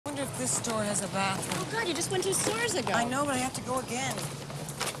wonder if this store has a bathroom. Oh, God, you just went 2 stores ago. I know, but I have to go again.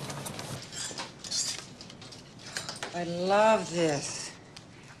 I love this.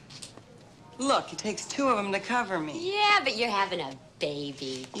 Look, it takes 2 of them to cover me. Yeah, but you're having a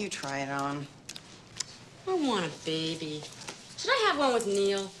baby. You try it on. I want a baby. Should I have one with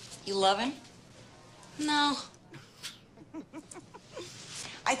Neil? You love him? No.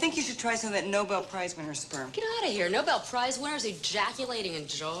 I think you should try some of that Nobel Prize winner sperm. Get out of here. Nobel Prize winners ejaculating in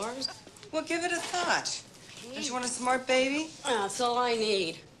jars. Well, give it a thought. Don't you want a smart baby? That's all I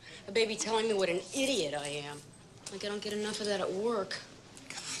need. A baby telling me what an idiot I am. Like I don't get enough of that at work.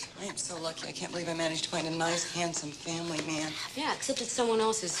 God, I am so lucky. I can't believe I managed to find a nice, handsome family man. Yeah, except it's someone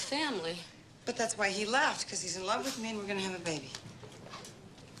else's family. But that's why he left, because he's in love with me and we're going to have a baby.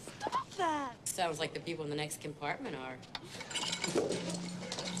 Stop that. Sounds like the people in the next compartment are.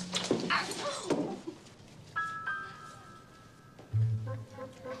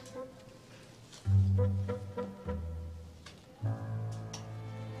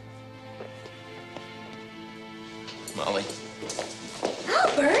 Molly.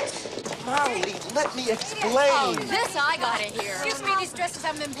 Albert! Molly, let me explain. Oh, this I gotta hear. Excuse me, these dresses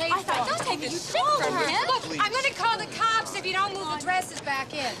haven't been paid for. Don't take this shit from him. Look, I'm gonna call the cops if you don't move the dresses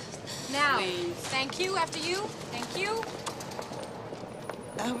back in. Now, Please. thank you, after you, thank you.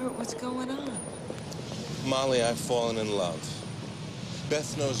 Albert, what's going on? Molly, I've fallen in love.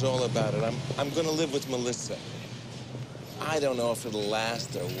 Beth knows all about it. I'm gonna live with Melissa. I don't know if it'll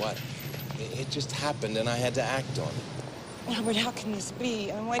last or what. It just happened and I had to act on it. Albert, how can this be?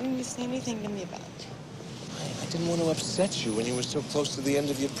 Why didn't you say anything to me about it? I didn't want to upset you when you were so close to the end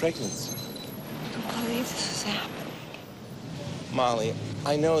of your pregnancy. I don't believe this is happening. Molly,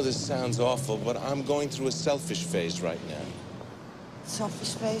 I know this sounds awful, but I'm going through a selfish phase right now.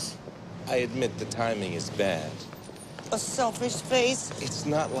 Selfish face? I admit the timing is bad. A selfish face? It's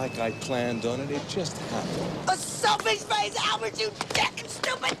not like I planned on it, it just happened. A selfish face, Albert, you dick,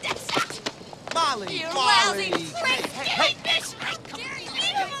 stupid dick! Molly, You Molly. lousy